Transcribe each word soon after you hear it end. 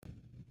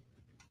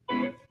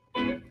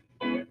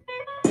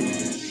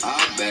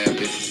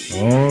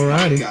All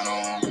righty.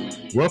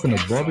 Welcome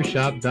to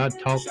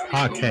Barbershop.talk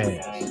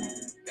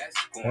podcast.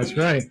 That's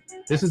right.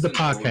 This is the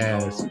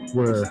podcast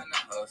where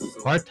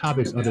our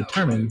topics are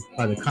determined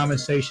by the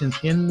conversations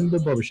in the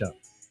barbershop.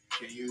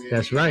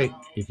 That's right.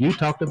 If you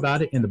talked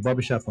about it in the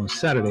barbershop on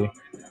Saturday,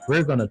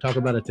 we're going to talk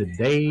about it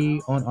today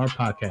on our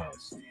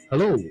podcast.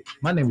 Hello,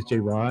 my name is Jay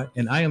Rod,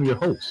 and I am your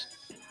host.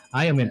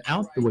 I am in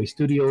Out the Way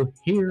Studio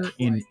here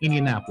in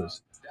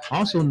Indianapolis,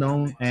 also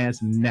known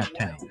as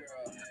Naptown.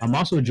 I'm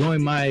also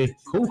joined by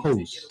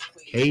co-host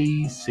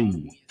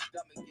KC.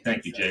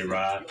 Thank you, J.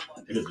 Rod.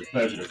 It is a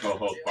pleasure to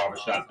co-host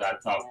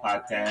Barbershop.talk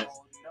podcast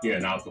here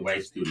in Out the Way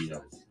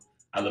Studios.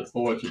 I look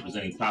forward to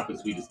presenting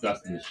topics we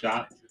discussed in the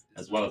shop,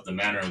 as well as the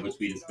manner in which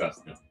we discuss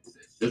them.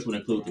 This would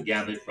include the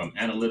gamut from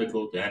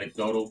analytical to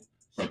anecdotal,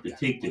 from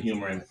critique to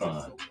humor and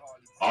fun,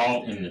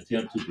 all in an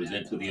attempt to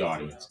present to the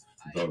audience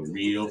the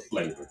real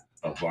flavor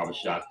of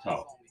barbershop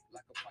talk.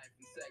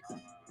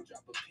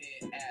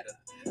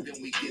 Then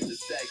we get the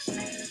sex.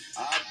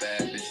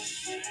 Bad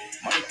bitch.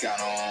 Money got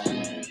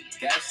on.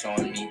 Gas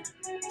on me.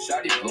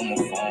 Shawty blew my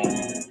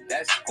phone.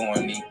 That's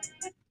corny.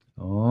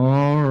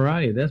 All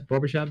righty, that's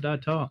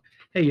Barbershop.talk.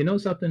 Hey, you know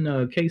something,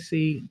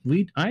 KC?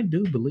 I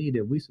do believe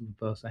that we're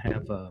supposed to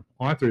have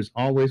Arthur is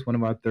always one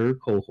of our third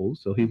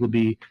co-hosts, so he will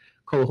be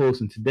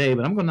co-hosting today.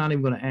 But I'm not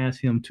even going to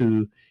ask him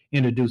to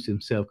introduce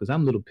himself because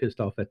I'm a little pissed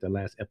off at the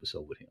last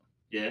episode with him.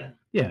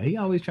 Yeah, he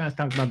always tries to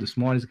talk about the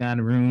smartest guy in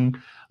the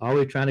room,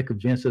 always trying to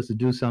convince us to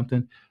do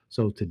something.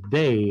 So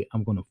today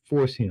I'm going to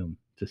force him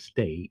to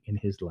stay in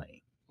his lane.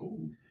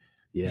 Ooh.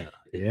 Yeah.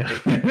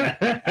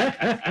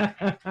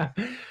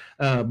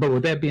 But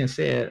with that being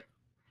said,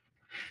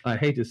 I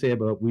hate to say it,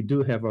 but we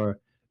do have our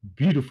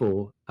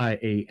beautiful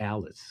IA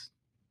Alice.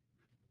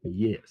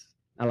 Yes,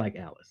 I like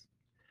Alice.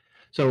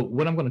 So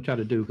what I'm going to try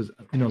to do, because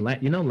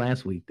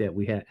last week that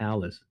we had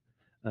Alice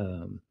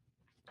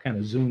kind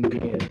of zoomed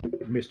in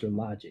Mr.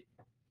 Logic.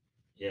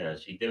 Yeah,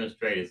 she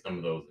demonstrated some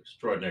of those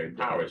extraordinary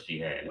powers she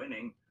had.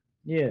 Winning.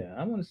 Yeah,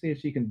 I want to see if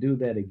she can do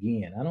that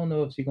again. I don't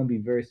know if she's going to be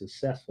very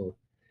successful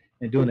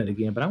in doing it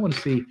again, but I want to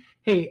see.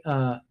 Hey,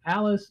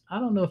 Alice, I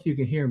don't know if you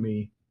can hear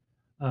me,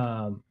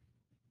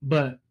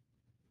 but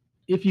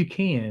if you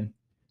can,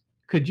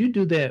 could you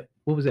do that?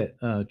 What was that?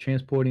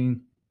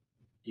 Transporting?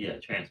 Yeah,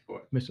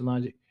 transport. Mr.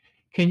 Logic.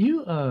 Can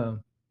you, I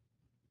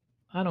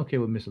don't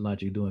care what Mr.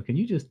 Logic is doing. Can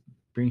you just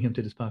bring him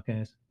to this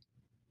podcast?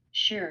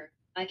 Sure,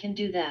 I can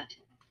do that.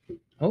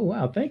 Oh,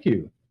 wow. Thank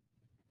you.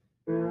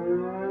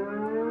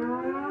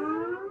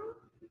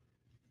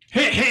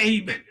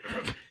 Hey.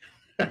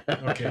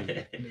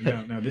 Okay,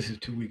 now this is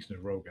 2 weeks in a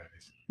row,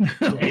 guys.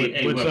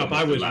 What's up?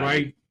 I was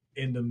right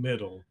in the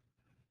middle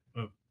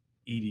of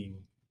eating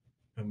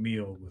a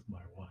meal with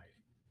my wife.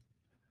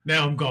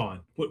 Now I'm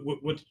gone.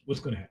 What's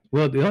going to happen?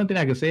 Well, the only thing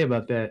I can say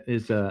about that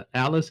is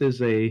Alice is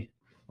a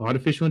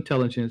artificial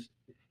intelligence,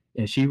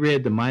 and she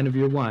read the mind of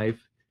your wife,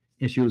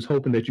 and she was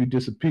hoping that you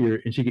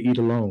disappear and she could eat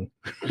alone.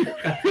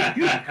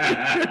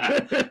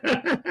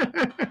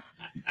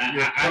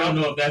 I don't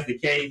know if that's the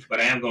case, but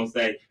I am going to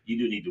say you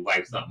do need to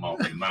wipe something off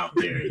your mouth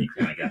there. You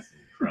kind of got some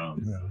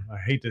crumbs. Well, I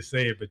hate to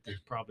say it, but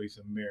there's probably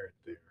some merit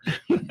there.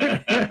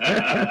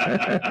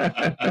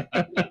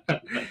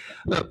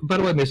 By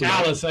the way, Miss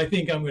Alice, I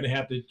think I'm going to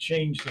have to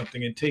change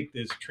something and take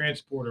this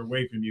transporter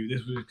away from you.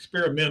 This was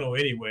experimental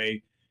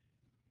anyway,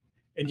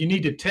 and you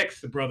need to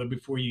text the brother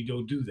before you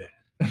go do that.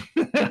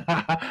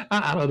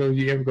 I don't know if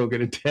you ever go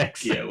get a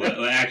text. Yeah,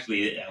 well,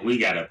 actually, we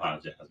got to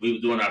apologize. We were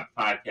doing our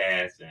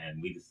podcast,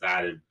 and we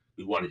decided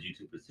we wanted you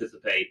to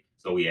participate,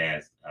 so we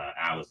asked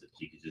Alice if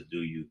she could just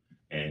do you,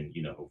 and,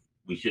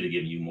 we should have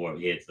given you more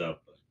heads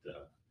up, but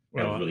that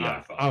was really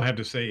our fault. I'll have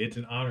to say it's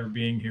an honor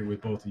being here with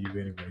both of you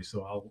anyway,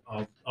 so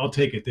I'll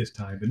take it this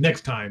time. But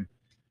next time,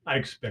 I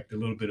expect a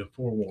little bit of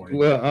forewarning.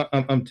 Well,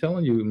 I'm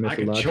telling you, Mr. I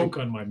can Logic. choke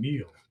on my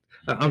meal.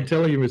 I'm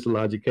telling you, Mr.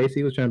 Logic.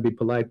 Casey was trying to be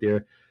polite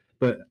there.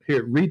 But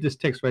here, read this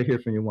text right here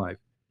from your wife.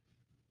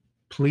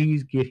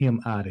 Please get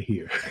him out of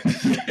here.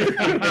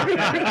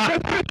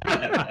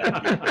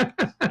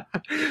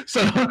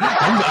 So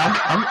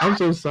I'm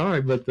so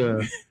sorry, but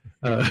it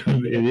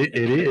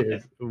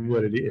is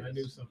what it is. I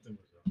knew something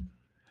was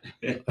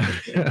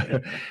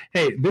up.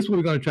 Hey, this is what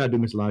we're going to try to do,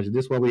 Mr. Logic.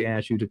 This is why we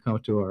asked you to come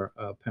to our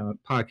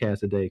podcast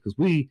today, because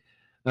we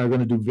are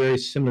going to do very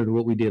similar to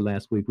what we did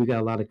last week. We got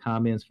a lot of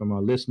comments from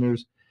our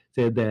listeners,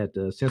 said that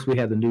since we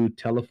have the new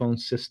telephone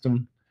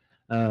system,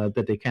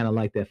 that they kind of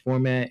like that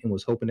format and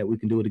was hoping that we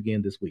can do it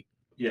again this week.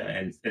 Yeah,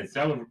 and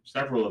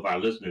several of our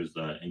listeners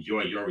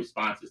enjoy your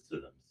responses to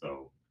them.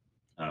 So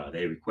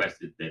they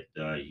requested that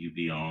you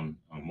be on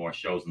more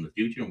shows in the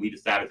future, and we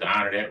decided to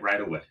honor that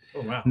right away.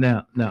 Oh, wow.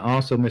 Now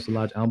also, Mr.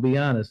 Logic, I'll be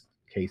honest.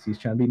 Casey's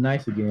trying to be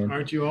nice again.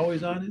 Aren't you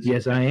always honest?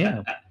 Yes, I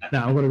am.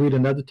 Now, I'm going to read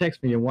another text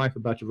from your wife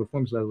about your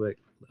performance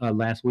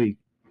last week.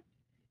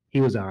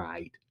 He was all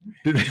right.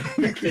 Because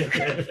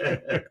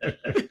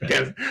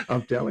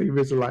I'm telling you,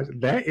 Mr. Logic,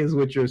 that is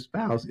what your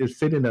spouse is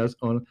sending us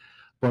on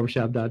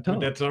Barbershop.talk. But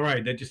that's all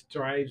right.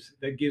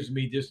 That gives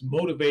me just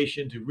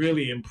motivation to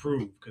really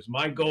improve, because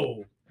my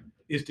goal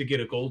is to get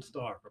a gold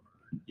star from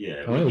her.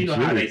 Yeah, Oh, you know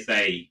how they geez.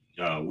 say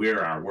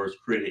we're our worst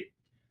critic.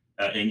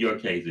 In your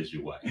case, it's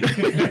your wife.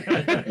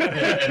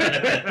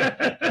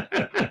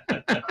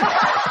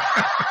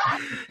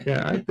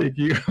 Yeah, I think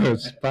you are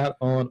spot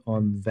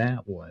on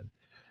that one.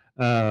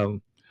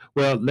 Um,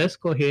 well, let's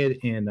go ahead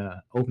and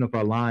open up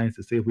our lines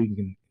to see if we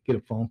can get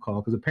a phone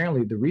call. Because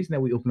apparently, the reason that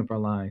we open up our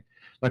line,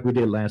 like we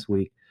did last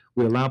week,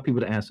 we allow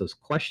people to ask us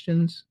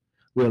questions.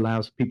 We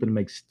allow people to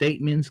make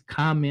statements,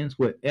 comments,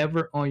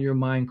 whatever on your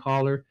mind,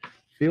 caller.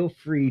 Feel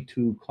free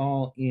to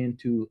call in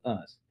to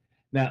us.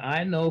 Now,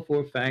 I know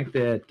for a fact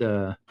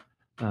that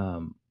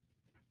um,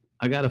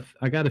 I got a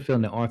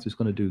feeling that Arthur's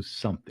going to do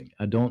something.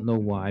 I don't know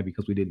why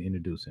because we didn't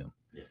introduce him.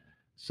 Yeah.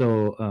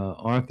 So,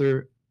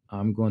 Arthur,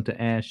 I'm going to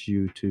ask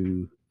you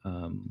to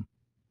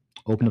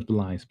open up the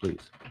lines,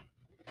 please.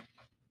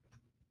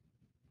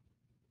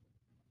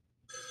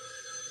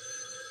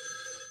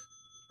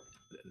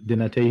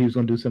 Didn't I tell you he was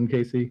going to do something,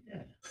 Casey?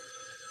 Yeah.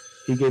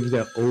 He gave us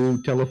that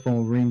old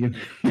telephone ringing.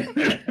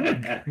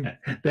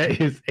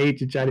 That is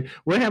ancient Chinese.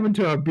 What happened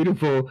to our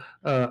beautiful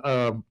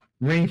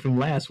ring from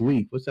last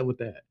week? What's up with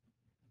that?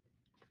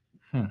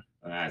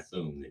 I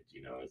assume that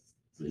it's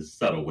a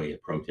subtle way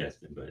of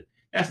protesting, but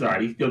that's all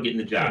right. He's still getting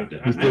the job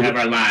done. I I have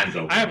our lines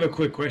open. I have a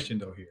quick question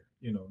though here.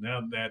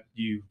 Now that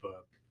you've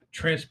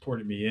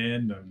transported me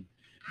in,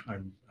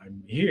 I'm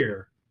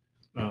here.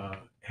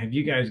 Have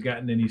you guys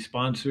gotten any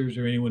sponsors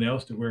or anyone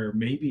else to where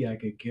maybe I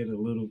could get a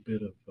little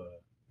bit of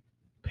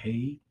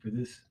pay for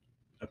this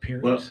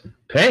appearance? Well,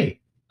 Pay.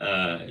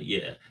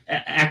 Yeah.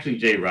 Actually,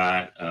 J.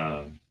 Rod,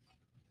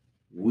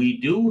 we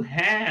do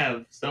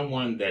have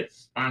someone that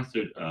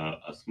sponsored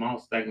a small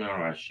segment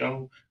on our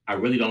show. I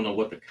really don't know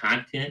what the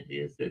content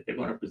is that they're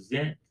going to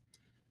present,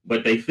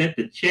 but they sent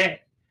the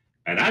check,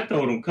 and I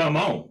told them, come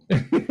on.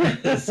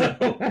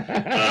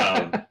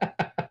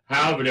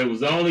 However, there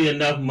was only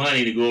enough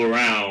money to go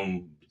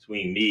around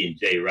between me and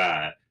J.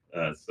 Rod.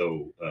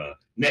 So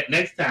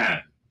next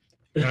time.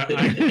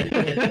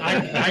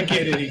 I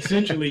get it.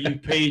 Essentially, you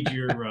paid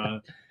your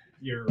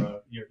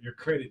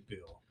credit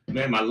bill.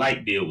 Man, my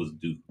light bill was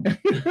due.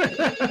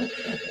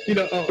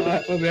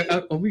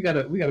 We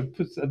gotta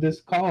put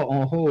this call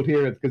on hold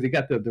here because he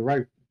got the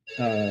right.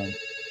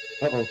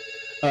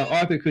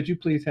 Arthur, could you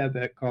please have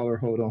that caller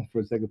hold on for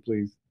a second,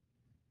 please?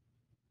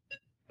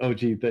 Oh,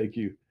 gee, thank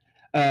you.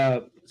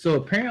 So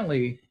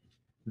apparently,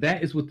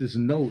 that is what this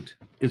note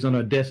is on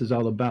our desk is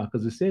all about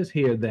because it says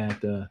here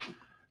that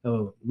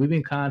we've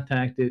been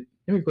contacted.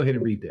 Let me go ahead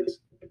and read this.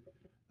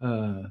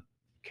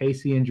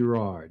 Casey and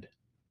Gerard.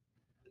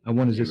 I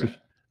wonder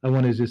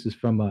if this is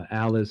from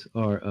Alice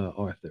or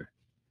Arthur,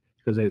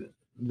 because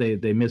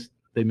they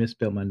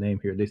misspelled my name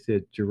here. They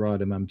said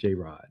Gerard and I'm J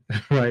Rod,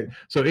 right?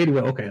 So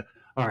anyway, okay,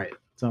 all right.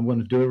 So I'm going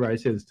to do it right.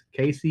 It says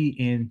Casey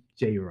and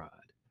J Rod.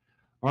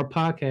 Our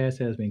podcast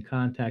has been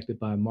contacted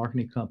by a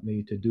marketing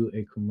company to do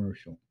a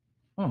commercial.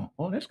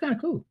 Oh, that's kind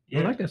of cool.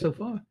 Yeah. I like that so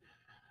far.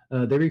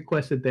 They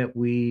requested that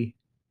we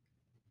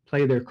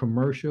play their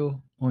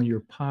commercial on your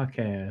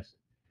podcast,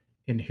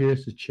 and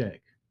here's the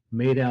check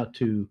made out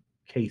to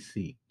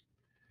KC.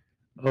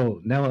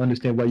 Oh, now I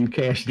understand why you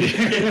cashed it.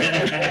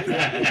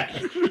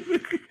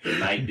 The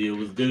light bill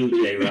was due,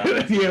 J.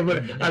 Rod. Yeah,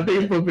 but I think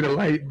it's supposed to be the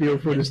light bill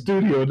for the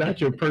studio, not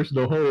your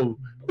personal home.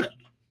 Well,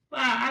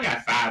 I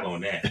got 5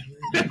 on that.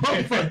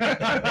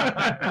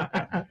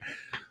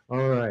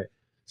 All right.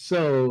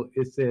 So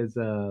it says,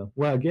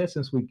 well, I guess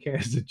since we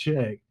cashed the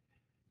check,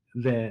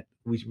 that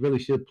we really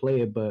should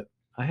play it, but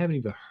I haven't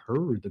even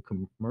heard the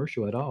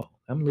commercial at all.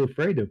 I'm a little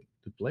afraid to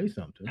play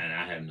something. And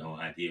I have no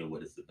idea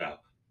what it's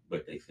about.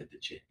 But they sent the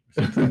check.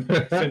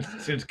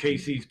 Since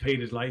Casey's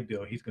paid his light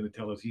bill, he's going to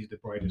tell us he's the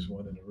brightest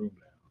one in the room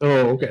now.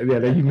 Oh, okay.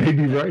 Yeah, you may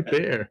be right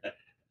there.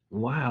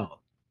 Wow.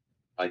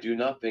 I do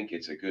not think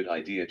it's a good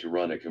idea to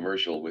run a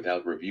commercial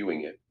without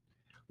reviewing it.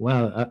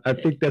 Wow, I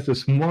think that's a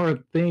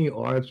smart thing,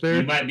 Arthur.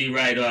 You might be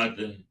right,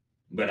 Arthur.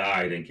 But all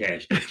right, then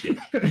cash the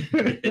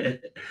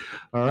check.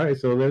 All right,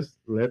 so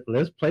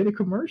let's play the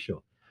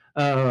commercial.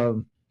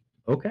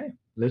 Okay,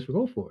 let's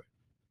go for it.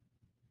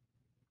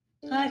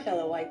 Hi,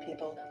 fellow white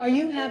people. Are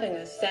you having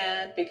a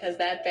sad because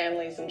that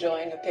family's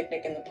enjoying a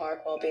picnic in the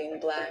park while being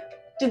black?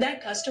 Did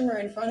that customer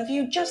in front of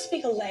you just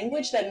speak a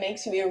language that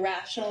makes you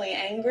irrationally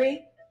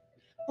angry?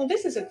 Well,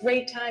 this is a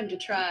great time to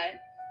try.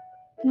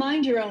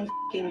 Mind your own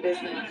f***ing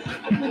business.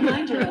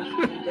 Mind your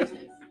own f***ing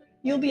business.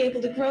 You'll be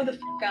able to grow the f***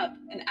 up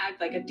and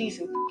act like a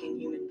decent f***ing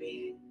human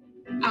being.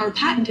 Our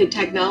patented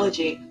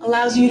technology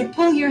allows you to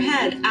pull your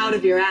head out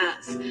of your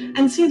ass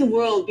and see the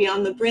world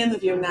beyond the brim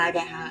of your MAGA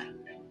hat.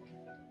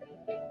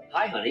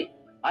 Hi, honey.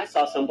 I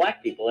saw some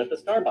black people at the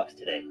Starbucks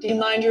today. Do you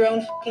mind your own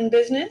f***ing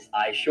business?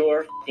 I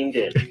sure f***ing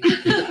did.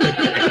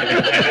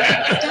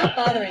 Stop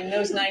bothering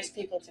those nice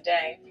people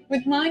today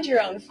with mind your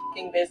own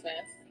f***ing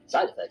business.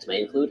 Side effects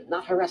may include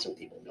not harassing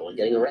people, no one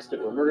getting arrested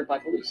or murdered by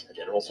police, a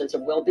general sense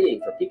of well-being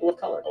for people of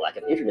color, a lack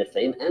of internet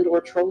fame, and or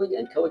trolling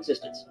and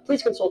coexistence.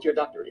 Please consult your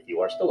doctor if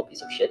you are still a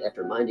piece of shit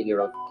after minding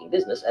your own f***ing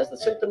business, as the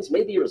symptoms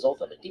may be a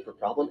result of a deeper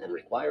problem and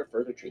require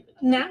further treatment.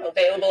 Now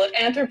available at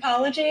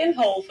Anthropology and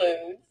Whole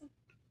Foods.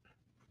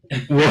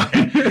 Well,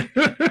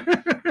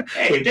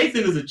 Hey, if they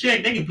send us a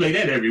check, they can play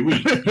that every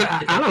week.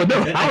 I don't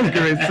know. I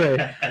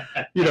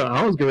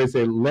was going to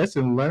say,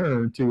 lesson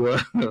learned to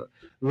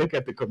look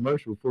at the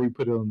commercial before we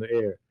put it on the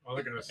air. All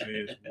I'm gonna say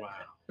is, wow.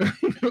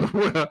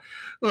 Well,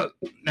 look,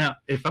 now,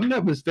 if I'm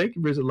not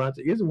mistaken, Mr.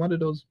 Logic, isn't one of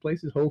those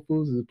places, Whole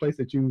Foods, is a place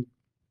that you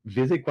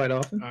visit quite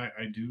often?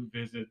 I do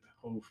visit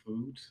Whole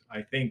Foods.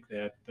 I think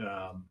that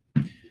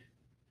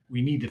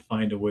we need to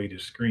find a way to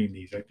screen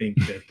these. I think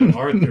that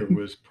Arthur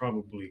was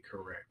probably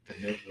correct,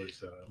 and it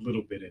was a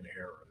little bit in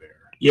error there.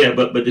 Yeah,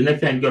 but the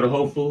next time you go to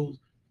Whole Foods,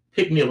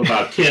 pick me up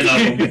about 10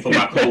 of them for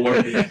my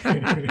coworkers.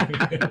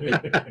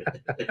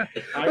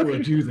 I will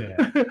do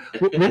that.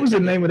 What was the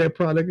name of that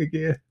product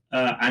again?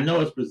 I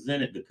know it's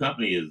presented, the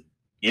company is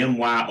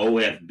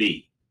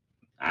MYOFB.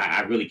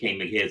 I really can't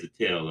make heads or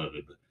tail of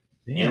it, but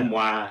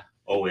Yeah.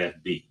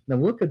 MYOFB. Now,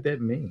 what could that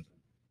mean?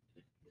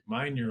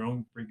 Mind your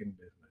own freaking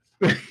business.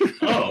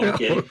 Oh,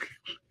 okay.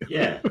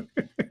 Yeah.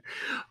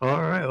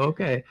 All right.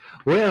 Okay.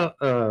 Well,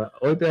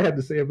 what I have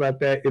to say about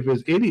that, if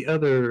there's any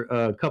other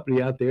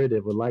company out there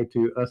that would like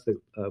us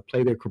to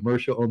play their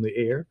commercial on the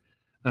air,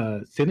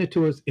 send it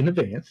to us in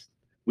advance.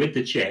 With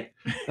the check.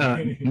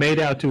 Made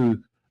out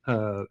to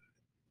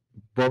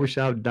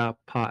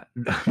barbershop.top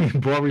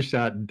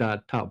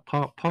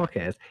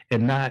podcast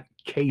and not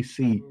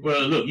KC.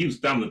 Well, look, you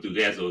stumbling through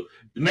that, so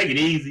to make it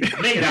easy,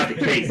 make it out to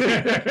KC.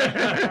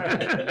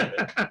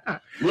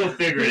 We'll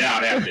figure it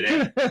out after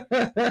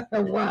that.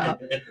 Wow.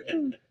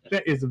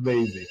 That is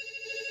amazing.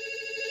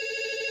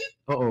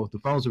 Uh-oh, the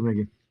phones are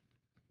ringing.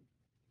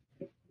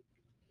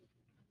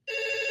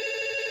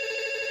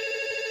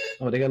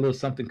 Oh, they got a little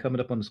something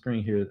coming up on the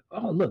screen here.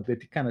 Oh, look, they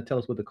kind of tell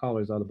us what the caller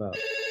is all about.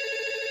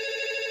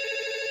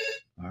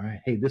 All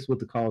right. Hey, this is what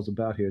the call is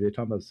about here. They're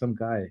talking about some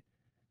guy.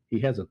 He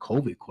has a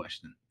COVID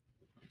question.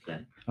 Okay.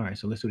 All right,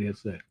 so let's see what he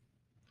has to say.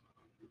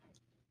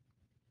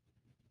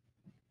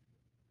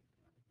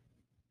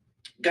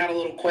 Got a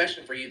little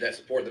question for you that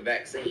support the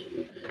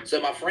vaccine.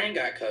 So my friend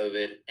got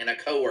COVID and a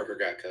coworker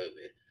got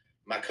COVID.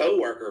 My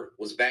coworker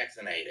was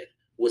vaccinated,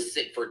 was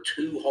sick for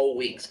 2 whole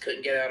weeks,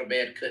 couldn't get out of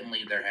bed, couldn't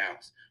leave their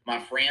house. My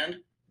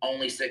friend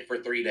only sick for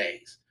 3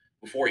 days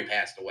before he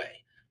passed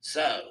away.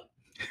 So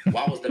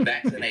why was the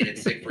vaccinated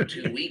sick for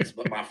 2 weeks,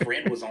 but my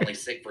friend was only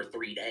sick for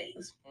 3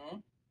 days?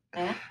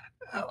 Okay.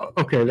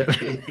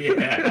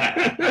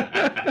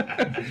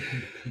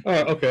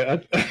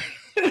 Okay.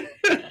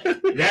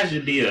 That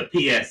should be a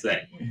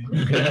PSA.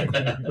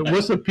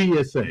 What's a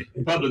PSA?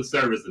 Public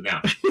service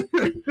announcement.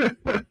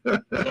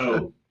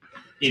 So,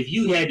 if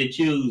you had to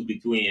choose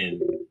between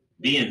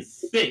being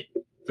sick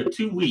for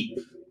 2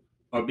 weeks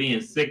or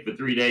being sick for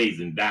 3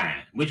 days and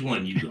dying, which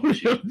one you gonna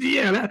choose?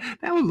 Yeah,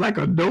 that was like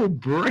a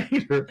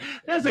no-brainer.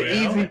 That's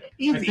an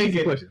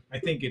easy question. I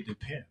think it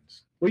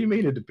depends. What do you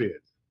mean it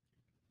depends?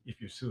 If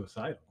you're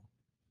suicidal,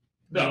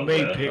 No, you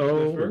may pick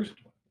the first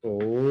one.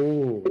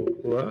 Oh,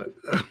 what?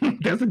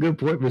 That's a good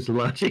point, Mr.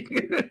 Logic.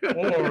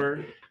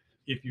 Or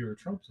if you're a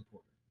Trump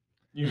supporter,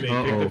 you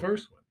may pick the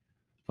first one.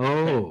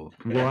 Oh,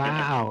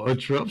 wow. A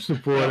Trump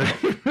supporter.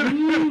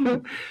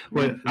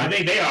 Well, I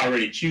think they're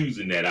already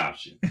choosing that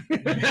option.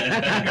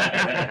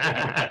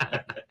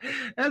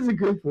 That's a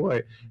good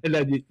point. And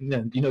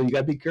then, you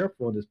got to be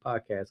careful on this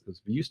podcast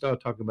because when you start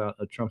talking about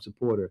a Trump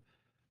supporter,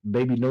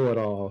 Baby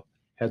Know-It-All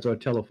has our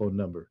telephone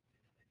number.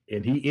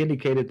 And he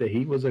indicated that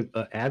he was an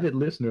avid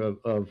listener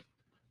of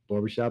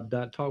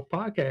Barbershop.Talk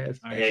podcast.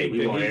 Hey,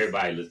 we want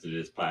everybody to listen to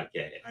this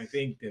podcast. I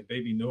think that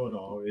Baby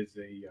Know-It-All is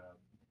a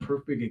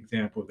perfect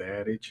example of the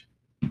adage,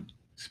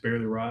 spare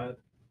the rod.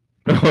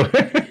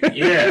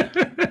 Yeah.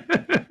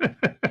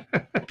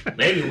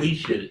 Maybe we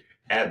should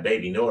have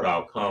Baby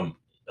Know-It-All come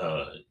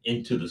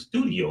into the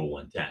studio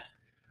one time.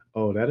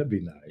 Oh, that'd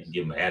be nice. And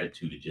give him an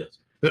attitude adjustment.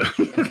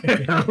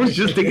 I was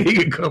just thinking he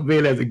could come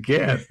in as a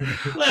guest.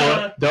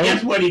 Well,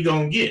 guess what he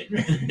gonna get?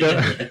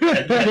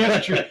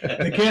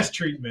 The guest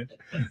treatment.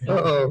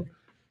 Uh-oh.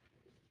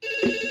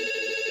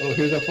 Oh,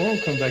 here's our phone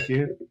come back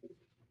in.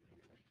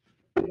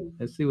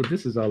 Let's see what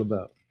this is all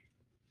about.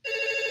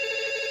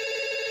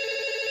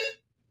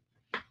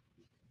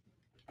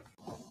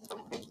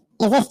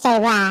 Is this J.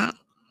 Rod?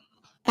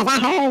 Because I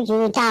heard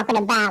you talking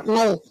about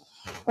me.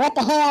 What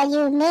the hell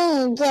you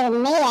mean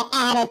giving me an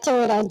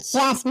attitude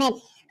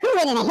adjustment? Who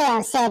in the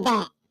hell said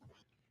that?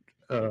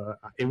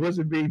 It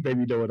wasn't me,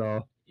 Baby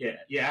Know-It-All. Yeah,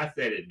 I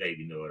said it,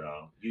 Baby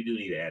Know-It-All. You do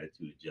need an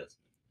attitude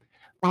adjustment.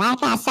 Well, I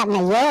got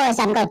something of yours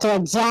I'm going to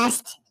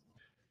adjust.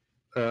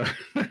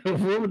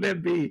 What would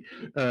that be?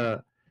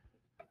 Wait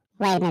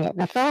a minute.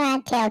 Before I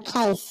tell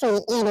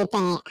KC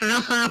anything,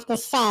 I have to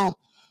say,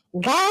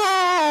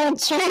 go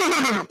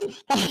Trump!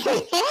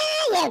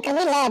 Yeah, because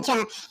we love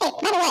Trump. Hey,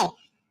 by the way,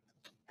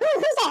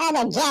 who's that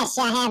other guest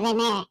y'all have in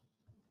there?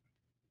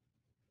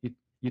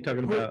 You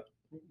talking about?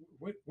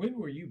 When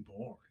were you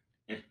born?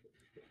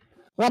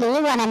 What do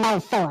you want to know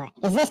for?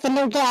 Is this the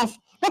new guest?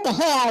 What the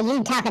hell are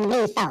you talking to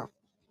me for?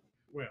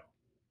 Well,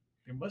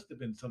 there must have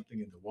been something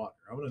in the water.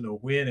 I want to know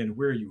when and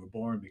where you were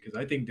born because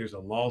I think there's a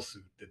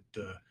lawsuit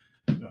that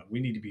we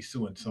need to be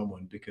suing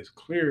someone because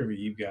clearly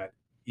you've got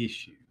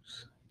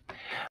issues.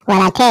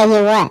 Well, I tell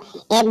you what,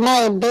 it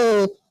may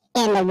be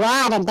in the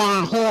water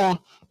down here,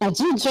 but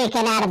you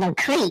drinking out of a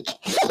creek.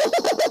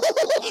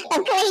 A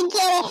creek,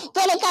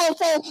 get it,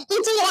 KC. You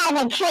drinking out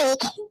of a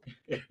creek.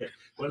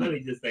 Well, let me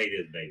just say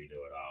this, baby, do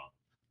it all.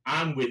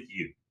 I'm with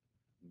you.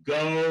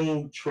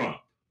 Go Trump.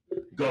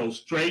 Go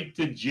straight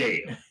to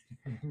jail.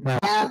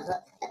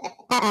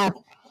 Uh-oh.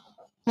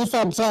 He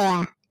said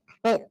jail.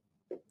 Wait,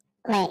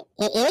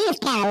 it is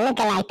kind of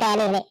looking like that,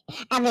 isn't it?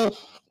 I mean,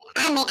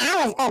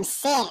 I was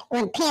upset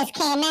when Pence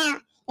came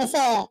out and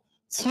said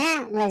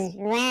Trump was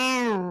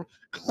wrong.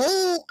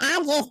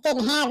 I just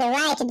didn't have the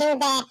right to do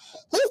that.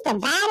 He's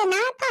dividing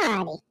our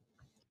party.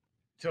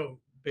 So,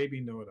 baby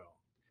know-it-all.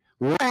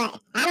 Well,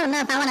 I don't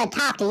know if I want to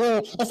talk to you.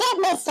 Is that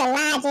Mr.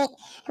 Logic?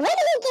 Where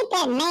did you get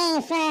that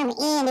name from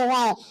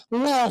anyway,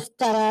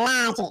 Mr.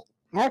 Logic?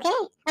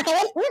 Okay,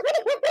 what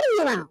do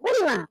you want? What do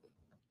you want?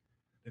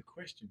 The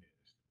question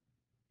is,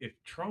 if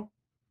Trump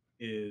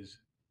is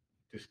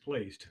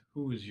displaced,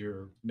 who is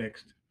your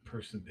next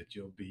person that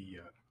you'll be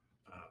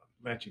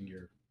latching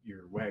your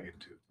wagon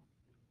to?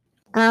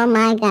 Oh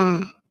my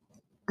God.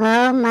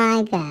 Oh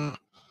my God.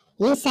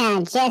 You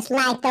sound just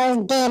like those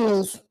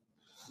dimmies.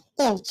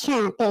 If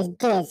Trump is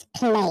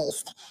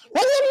displaced.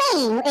 What do you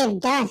mean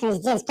if Trump is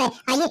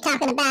displaced? Are you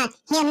talking about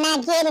him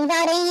not getting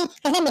voted in?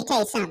 Because let me tell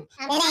you something.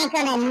 It ain't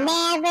going to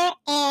never,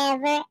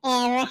 ever,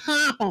 ever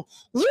happen.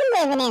 You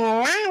living in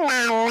la-la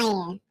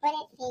land. What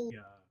if he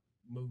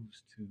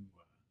moves to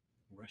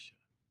Russia?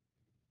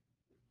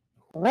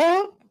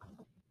 What?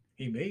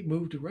 He may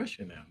move to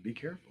Russia now. Be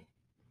careful.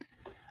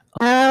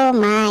 Oh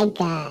my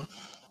God.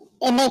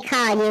 And they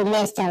call you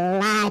Mr.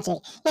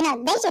 Logic. You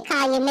know, they should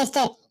call you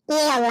Mr.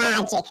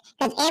 Illogic,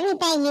 because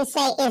everything you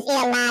say is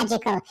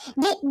illogical.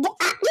 You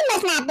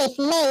must not be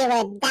familiar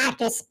with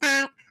Dr.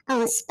 Spock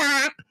on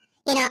Spock,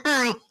 you know,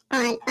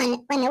 on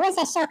what's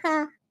that show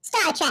called?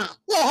 Star Trek.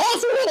 Yeah,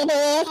 that's what it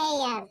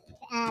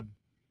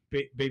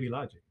is. Baby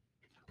Logic.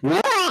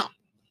 What?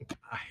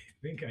 I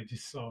think I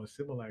just saw a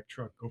Similac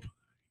truck go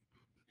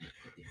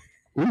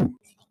by. Ooh.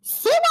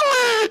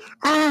 Similac!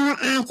 Oh,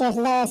 I just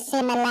love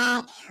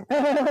Similac.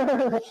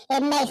 Ooh,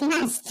 it makes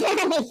my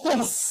stomach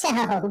feel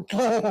so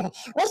good.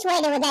 Which way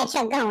was that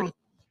truck going?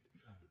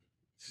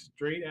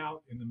 Straight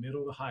out in the middle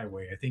of the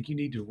highway. I think you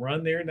need to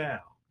run there now.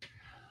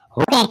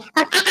 Okay,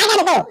 I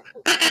gotta go.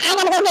 I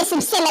gotta go get some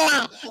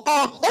Similac. It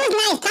was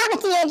nice talking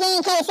to you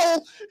again, KC.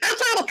 I'll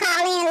try to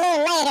call in a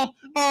little later.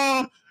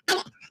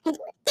 There's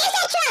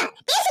a truck!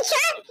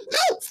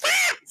 Hey,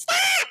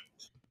 stop!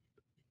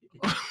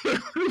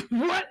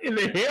 What in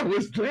the hell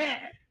was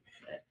that?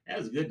 That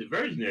was a good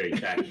diversionary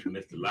tactic,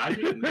 Mr.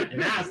 Logic. And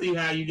now I see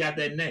how you got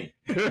that name.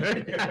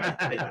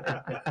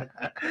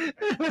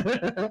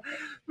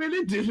 Man,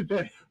 it did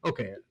that.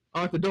 Okay,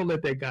 Arthur, don't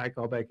let that guy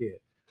call back in.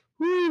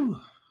 Woo.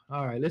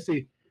 All right, let's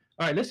see.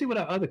 Let's see what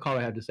our other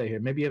caller had to say here.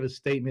 Maybe he has a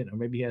statement, or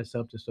maybe he has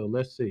something. So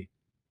let's see.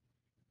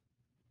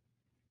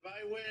 If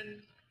I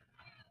win,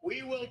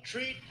 we will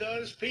treat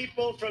those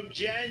people from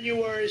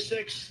January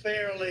 6th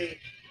fairly.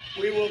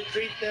 We will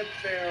treat them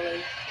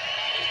fairly.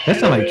 That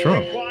sounds like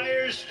Trump. If it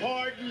requires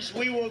pardons,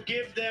 we will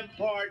give them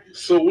pardons.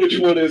 So which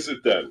one is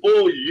it then?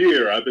 All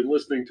year I've been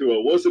listening to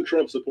it wasn't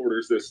Trump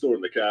supporters that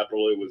stormed the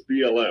Capitol. It was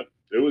BLM.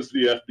 It was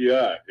the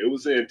FBI. It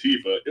was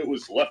Antifa. It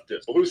was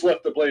leftists. Well, who's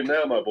left to blame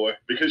now, my boy?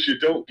 Because you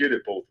don't get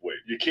it both ways.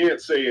 You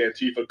can't say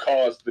Antifa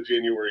caused the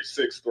January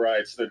 6th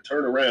riots, then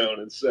turn around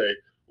and say,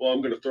 well,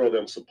 I'm going to throw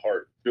them some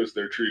part because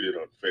they're treated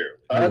unfairly.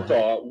 I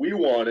thought we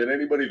wanted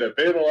anybody that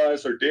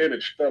vandalized or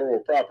damaged federal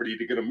property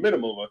to get a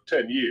minimum of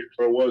 10 years.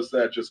 Or was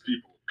that just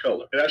people of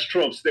color? And that's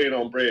Trump staying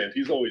on brand.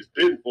 He's always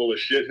been full of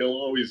shit. He'll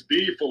always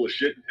be full of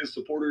shit. And his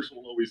supporters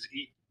will always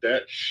eat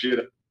that shit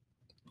up.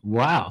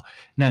 Wow.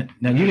 Now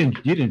you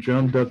didn't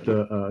drummed up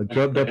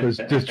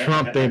this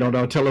Trump thing on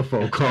our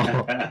telephone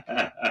call.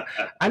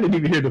 I didn't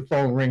even hear the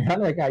phone ring. How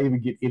did that guy even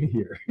get in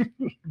here?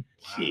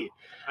 Shit.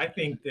 I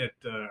think that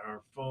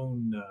our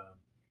phone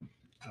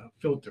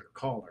filter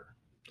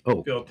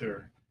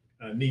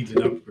needs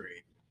an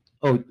upgrade.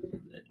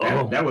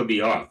 That would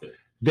be Arthur.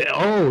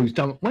 He's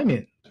talking. Wait a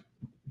minute,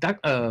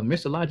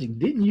 Mr. Logic,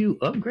 didn't you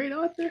upgrade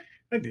Arthur?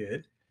 I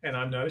did, and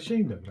I'm not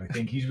ashamed of him. I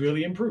think he's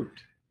really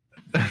improved.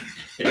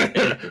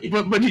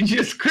 but you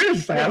just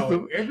criticized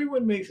him.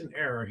 Everyone makes an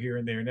error here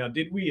and there. Now,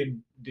 did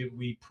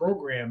we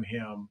program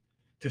him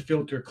to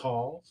filter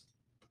calls?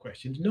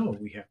 Questions? No,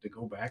 we have to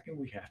go back and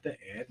we have to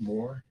add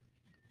more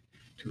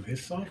to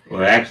his software.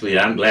 Well, actually,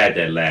 I'm glad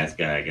that last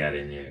guy got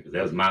in there because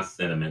that was my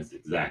sentiments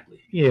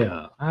exactly.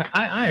 Yeah,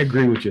 I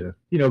agree with you.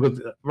 You know,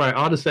 because right,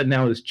 all of a sudden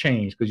now it's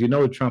changed because you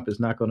know Trump is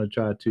not going to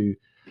try to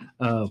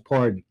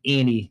pardon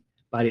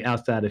anybody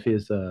outside of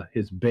his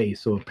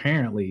base. So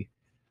apparently,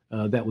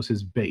 that was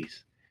his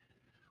base.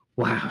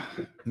 Wow,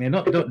 man!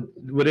 Don't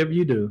whatever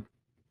you do,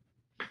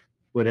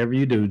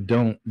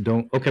 don't.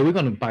 Okay, we're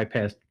going to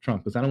bypass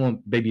Trump because I don't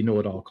want Baby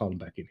Know-It-All calling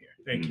back in here.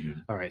 Thank you.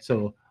 All right,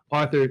 so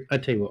Arthur, I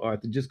tell you what,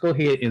 Arthur, just go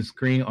ahead and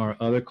screen our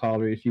other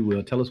caller, if you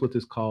will. Tell us what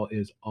this call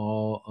is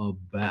all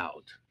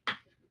about.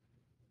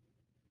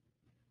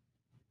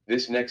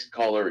 This next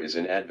caller is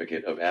an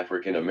advocate of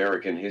African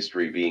American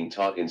history being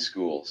taught in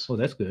schools. Oh,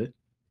 that's good.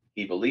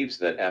 He believes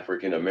that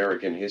African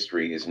American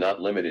history is not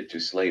limited to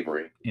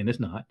slavery. And it's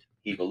not.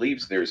 He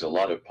believes there's a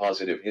lot of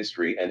positive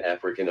history and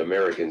African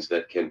Americans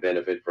that can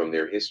benefit from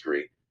their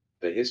history.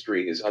 The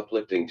history is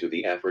uplifting to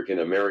the African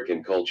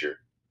American culture.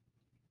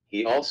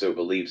 He also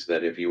believes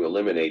that if you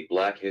eliminate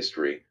Black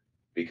history,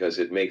 because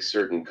it makes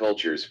certain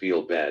cultures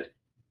feel bad,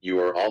 you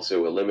are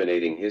also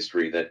eliminating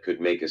history that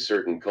could make a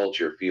certain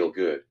culture feel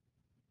good.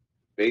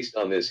 Based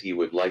on this, he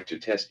would like to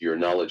test your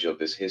knowledge of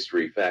this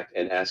history fact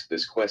and ask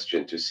this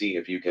question to see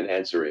if you can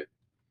answer it.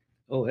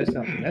 Oh, that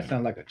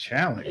sounds like a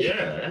challenge.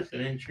 Yeah, that's an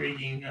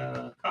intriguing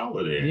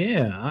caller there.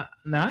 Yeah,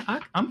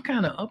 I'm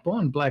kind of up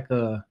on Black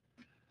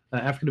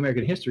African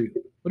American history.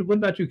 What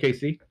about you,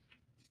 KC?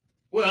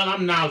 Well,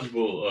 I'm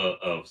knowledgeable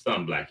of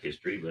some Black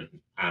history, but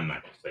I'm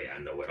not gonna say I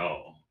know it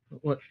all.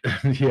 What?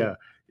 Yeah.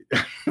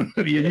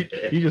 you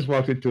just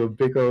walked into a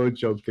big old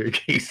joke there,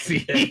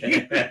 KC.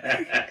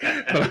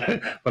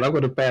 but I'm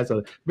going to pass on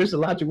it. Mr.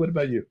 Logic, what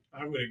about you?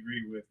 I would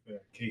agree with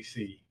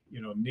KC.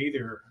 You know,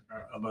 neither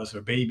of us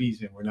are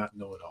babies, and we're not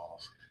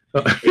know-it-alls.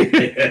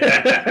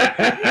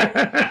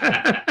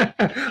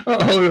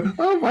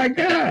 Oh my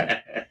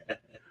God.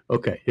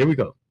 Okay, here we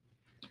go.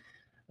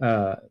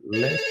 Oh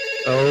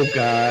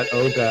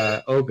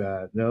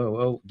God.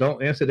 No,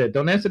 don't answer that.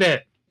 Don't answer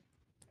that.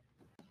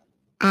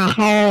 I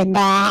heard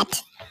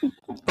that.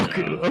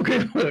 Okay.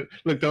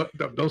 Look.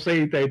 Don't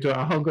say anything to her.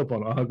 I hung up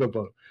on her.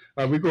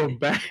 We're going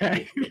back.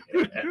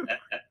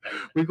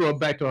 We're going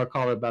back to our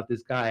caller about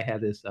this guy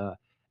had this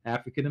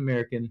African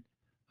American.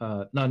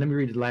 No, let me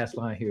read the last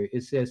line here.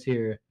 It says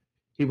here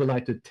he would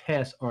like to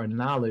test our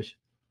knowledge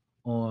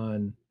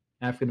on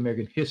African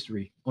American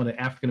history, on an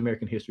African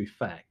American history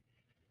fact,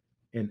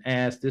 and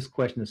ask this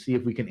question to see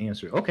if we can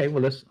answer it. Okay,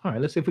 well let's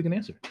see if we can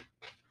answer.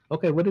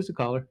 Okay, what is the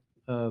caller?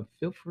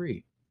 Feel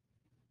free.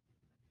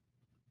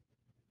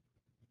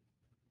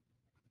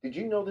 Did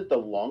you know that the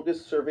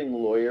longest serving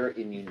lawyer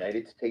in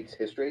United States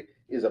history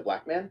is a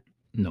Black man?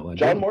 No, I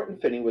John didn't. Morton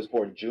Finney was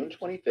born June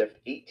 25th,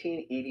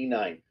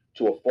 1889,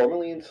 to a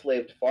formerly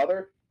enslaved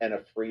father and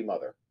a free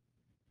mother.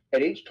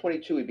 At age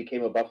 22, he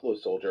became a Buffalo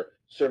soldier,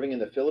 serving in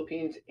the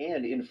Philippines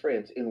and in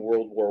France in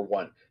World War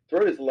I.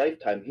 Throughout his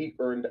lifetime, he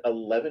earned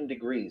 11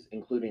 degrees,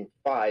 including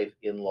 5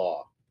 in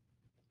law.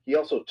 He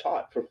also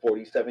taught for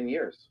 47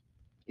 years.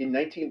 In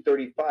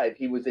 1935,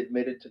 he was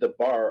admitted to the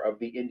bar of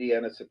the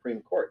Indiana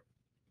Supreme Court.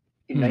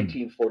 In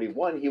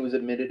 1941, he was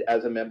admitted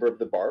as a member of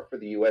the bar for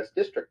the U.S.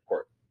 District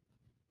Court.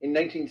 In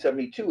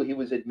 1972, he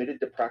was admitted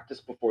to practice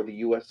before the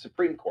U.S.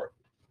 Supreme Court.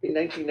 In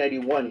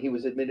 1991, he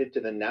was admitted to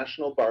the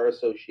National Bar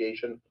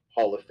Association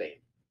Hall of Fame.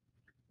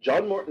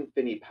 John Morton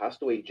Finney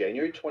passed away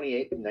January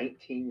 28,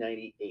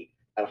 1998,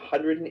 at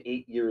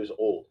 108 years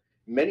old.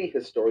 Many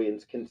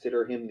historians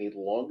consider him the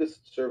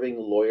longest-serving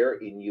lawyer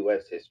in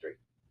U.S. history.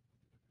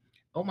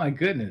 Oh my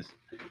goodness.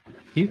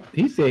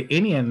 He said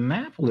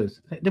Indianapolis.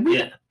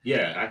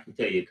 Yeah, I can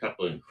tell you a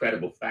couple of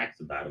incredible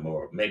facts about him,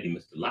 or maybe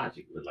Mr.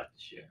 Logic would like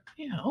to share.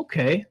 Yeah,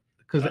 okay.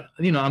 Because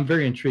I'm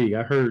very intrigued.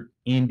 I heard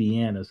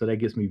Indiana, so that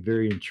gets me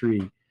very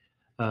intrigued.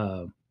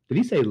 Did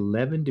he say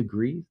 11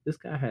 degrees? This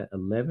guy had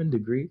 11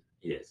 degrees?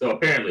 Yeah, so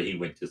apparently he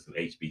went to some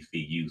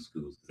HBCU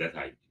schools, because that's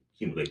how you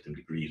accumulate them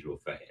degrees real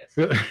fast.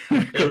 Well,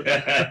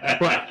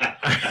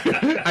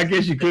 I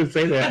guess you could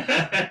say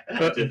that.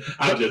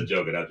 I'm just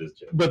joking.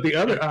 But the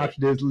other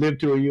option is live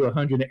till you're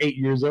 108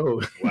 years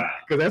old. Wow.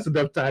 Because that's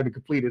enough time to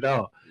complete it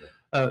all.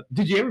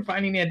 Did you ever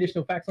find any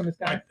additional facts on this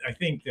guy? I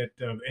think that,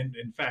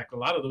 in fact, a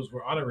lot of those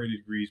were honorary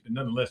degrees, but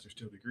nonetheless, they're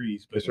still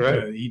degrees. But That's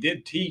right. He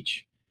did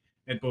teach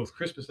at both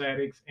Crispus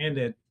Attucks and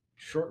at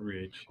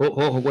Shortridge. Wait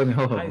a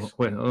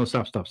minute,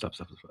 stop.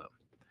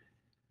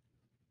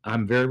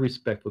 I'm very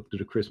respectful to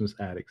the Crispus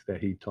Attucks that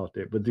he taught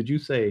there. But did you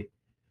say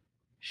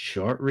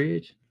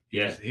Shortridge?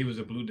 Yes, he was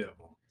a Blue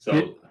Devil.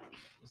 So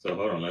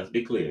hold on, let's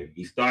be clear.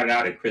 He started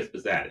out at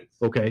Crispus Attucks.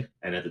 Okay.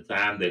 And at the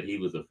time that he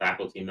was a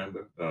faculty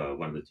member,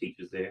 one of the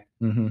teachers there,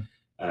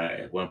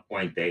 at one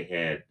point they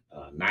had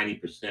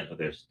 90% of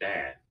their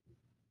staff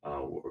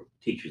were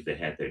teachers that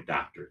had their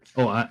doctorates.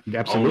 Oh,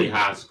 absolutely. Only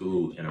high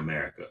school in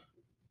America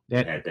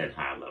at that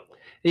high level.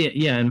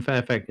 Yeah. In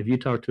fact, if you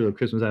talk to a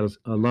Crispus Attucks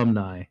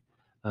alumni,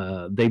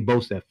 they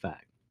boast that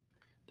fact.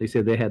 They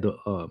said they had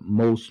the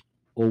most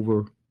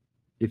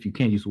if you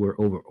can't use the word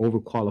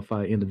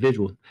overqualified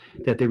individuals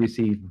that they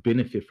received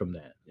benefit from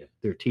that,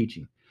 their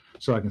teaching.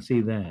 So I can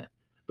see that.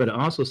 But it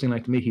also seemed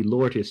like to me he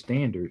lowered his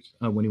standards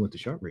when he went to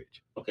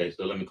Shortridge. Okay,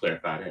 so let me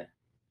clarify that.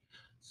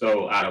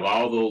 So out of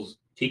all those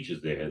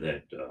teachers there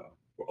that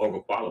were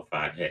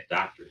overqualified, had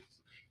doctorates,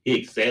 he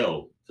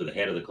excelled to the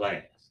head of the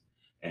class.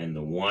 And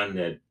the one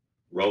that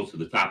rose to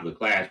the top of the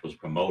class was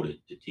promoted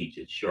to teach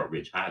at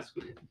Shortridge High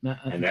School.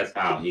 And that's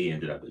how he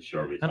ended up at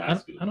Shortridge High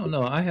School. I don't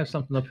know. I have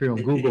something up here on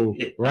Google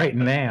right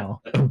now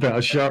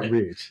about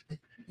Shortridge.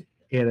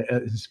 And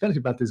especially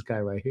about this guy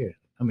right here.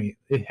 I mean,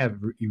 it had a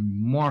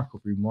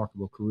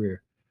remarkable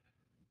career.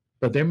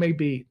 But there may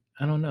be,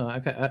 I don't know,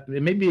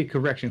 it may be a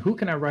correction. Who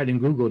can I write in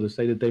Google to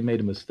say that they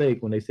made a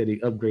mistake when they said he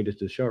upgraded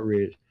to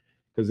Shortridge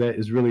because that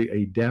is really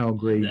a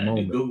downgrade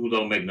moment. Google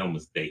don't make no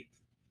mistakes.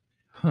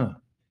 Huh.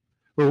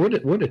 Well,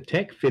 where did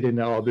tech fit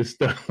into all this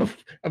stuff?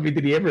 I mean,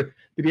 did he ever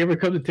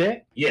come to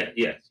tech? Yes.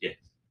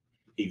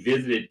 He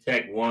visited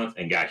tech once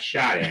and got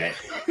shot at,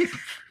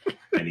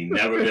 and he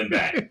never been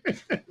back.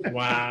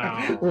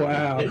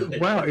 Wow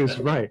is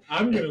right.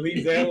 I'm gonna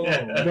leave that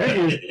alone. That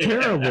is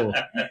terrible.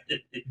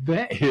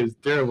 That is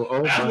terrible.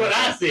 Oh, that's what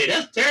I said.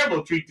 That's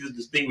terrible to treat this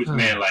distinguished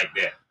man like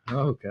that.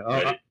 Okay.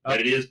 But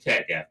it is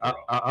tech after all.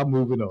 I'm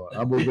moving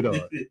on.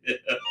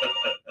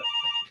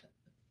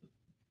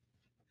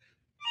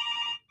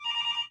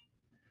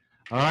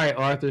 All right,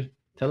 Arthur,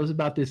 tell us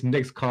about this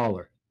next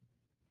caller.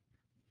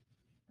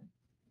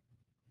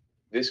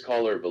 This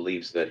caller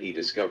believes that he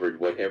discovered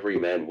what every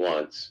man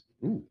wants.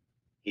 Ooh.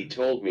 He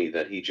told me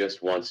that he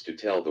just wants to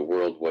tell the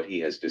world what he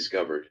has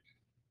discovered.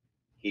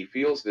 He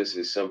feels this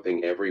is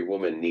something every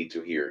woman need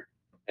to hear,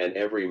 and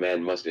every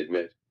man must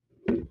admit.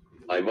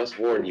 I must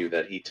warn you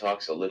that he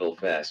talks a little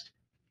fast,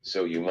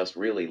 so you must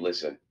really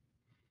listen.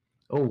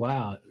 Oh,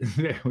 wow.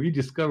 We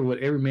discovered what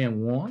every man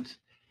wants,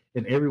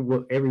 and every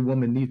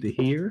woman needs to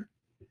hear,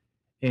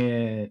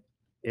 and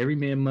every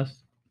man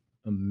must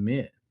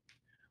admit.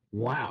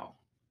 Wow.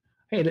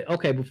 Hey,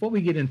 okay, before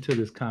we get into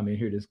this comment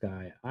here, this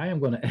guy, I am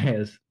going to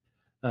ask,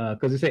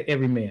 because it said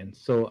every man,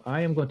 so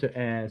I am going to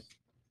ask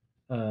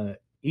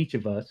each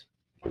of us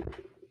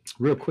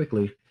real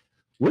quickly,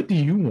 what do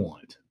you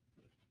want?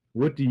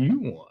 What do you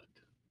want?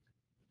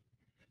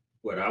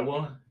 What I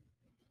want?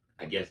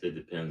 I guess it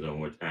depends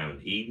on what time of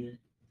the evening.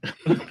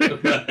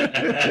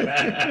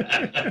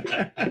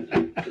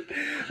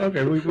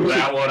 Okay.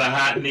 I want a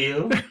hot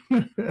meal,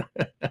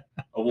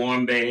 a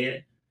warm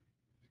bed,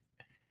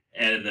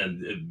 and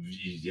then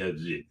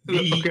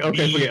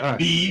okay, all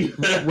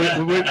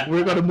right.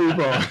 We're gonna move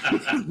on.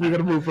 We're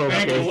gonna move on.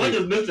 Okay, what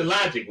does Mr.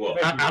 Logic want?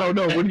 I don't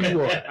know. What do you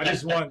want? I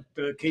just want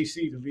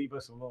KC to leave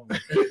us alone.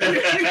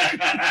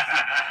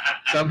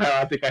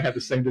 Somehow, I think I have the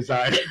same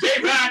desire.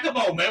 J-Rod, come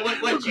on, man.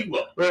 What you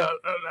want? Well,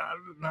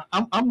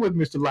 I'm with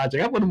Mr.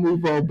 Logic. I want to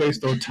move on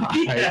based on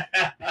time.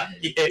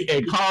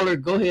 Hey, caller,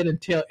 go ahead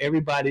and tell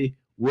everybody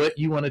what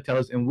you want to tell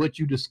us and what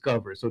you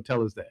discovered. So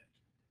tell us that.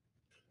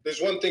 There's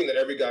one thing that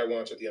every guy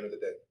wants at the end of the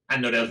day. I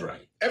know that's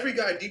right. Every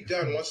guy deep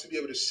down wants to be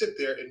able to sit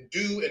there and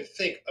do and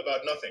think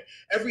about nothing.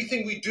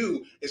 Everything we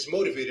do is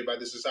motivated by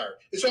this desire.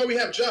 It's why we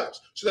have jobs,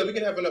 so that we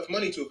can have enough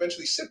money to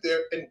eventually sit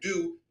there and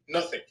do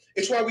nothing.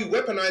 It's why we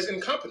weaponize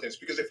incompetence,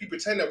 because if we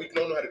pretend that we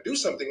don't know how to do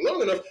something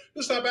long enough,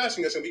 they'll stop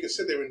asking us and we can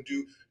sit there and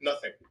do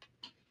nothing.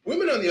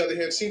 Women, on the other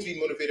hand, seem to be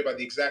motivated by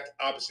the exact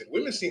opposite.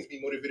 Women seem to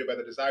be motivated by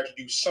the desire to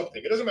do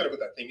something. It doesn't matter what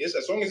that thing is,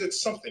 as long as it's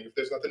something. If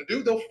there's nothing to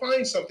do, they'll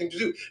find something to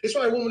do. It's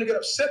why a woman will get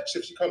upset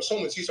if she comes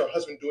home and sees her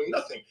husband doing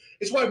nothing.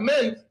 It's why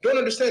men don't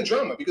understand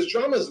drama, because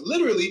drama is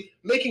literally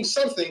making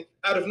something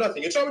out of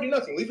nothing. It's already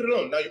nothing. Leave it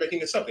alone. Now you're making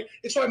it something.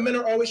 It's why men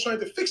are always trying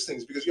to fix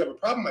things, because you have a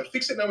problem, I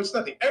fix it, now it's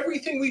nothing.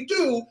 Everything we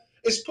do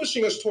is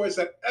pushing us towards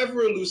that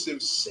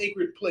ever-elusive,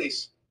 sacred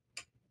place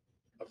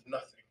of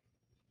nothing.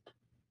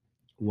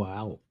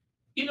 Wow.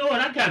 You know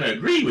what? I kind of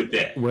agree with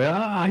that.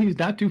 Well, he's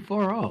not too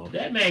far off.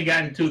 That man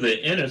got into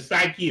the inner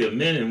psyche of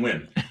men and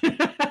women.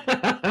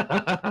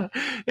 Yeah,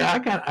 I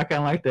kind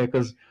of like that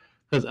because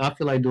I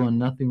feel like doing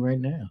nothing right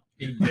now.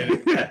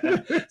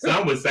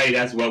 Some would say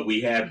that's what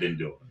we have been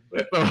doing.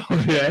 Oh,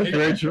 yeah, that's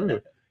very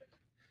true.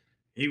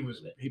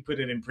 He put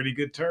it in pretty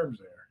good terms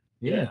there.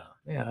 Yeah.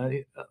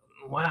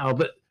 Wow,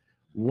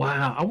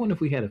 I wonder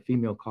if we had a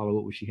female caller,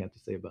 what would she have to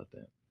say about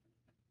that?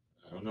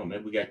 I don't know.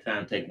 Maybe we got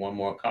time to take one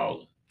more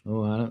caller.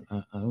 Oh, I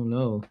don't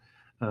know.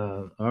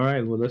 All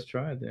right, well, let's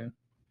try it then.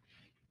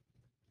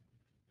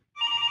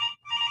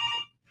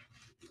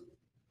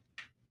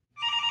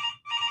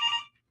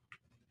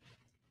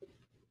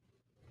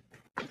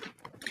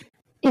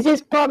 Is this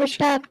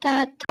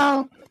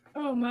barbershop.talk?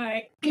 Oh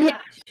my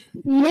gosh.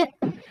 Yeah.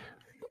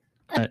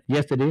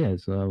 Yes, it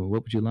is.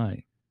 What would you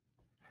like?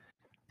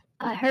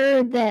 I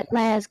heard that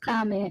last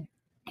comment,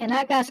 and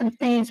I got some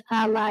things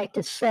I like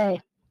to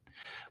say.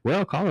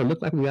 Well, caller,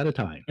 look like we out of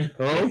time.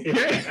 Okay.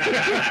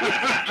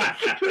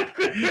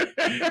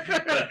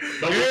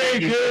 Very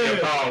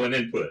good. Call and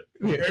input.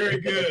 Very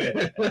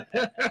good.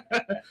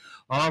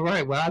 All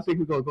right. Well, I think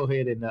we're going to go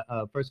ahead and,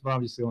 first of all,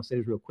 I'm just going to say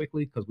this real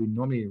quickly because we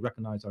normally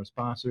recognize our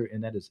sponsor,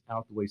 and that is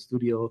Out the Way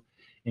Studio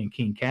in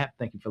King Cap.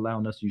 Thank you for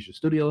allowing us to use your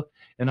studio.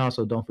 And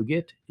also, don't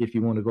forget, if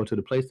you want to go to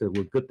the place that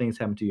where good things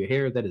happen to your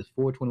hair, that is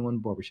 421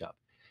 Barbershop.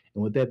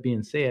 And with that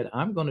being said,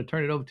 I'm going to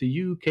turn it over to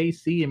you,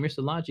 KC, and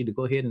Mr. Logic to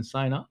go ahead and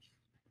sign off.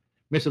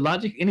 Mr.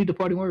 Logic, any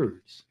departing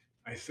words?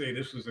 I say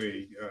this was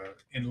a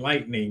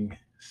enlightening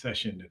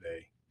session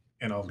today,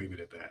 and I'll leave it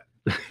at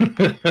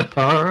that.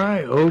 All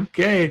right.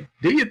 Okay.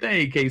 Do your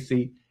thing,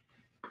 KC.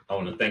 I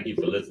want to thank you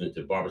for listening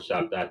to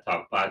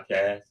Barbershop.talk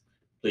podcast.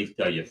 Please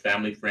tell your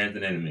family, friends,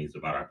 and enemies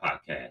about our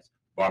podcast,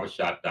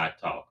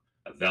 Barbershop.talk,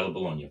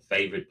 available on your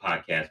favorite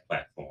podcast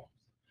platforms.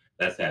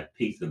 Let's have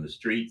peace in the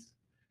streets.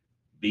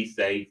 Be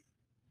safe,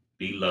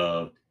 be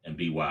loved, and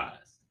be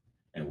wise.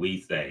 And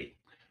we say,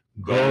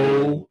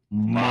 Go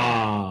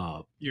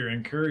Mob. You're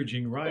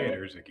encouraging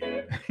rioters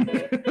again.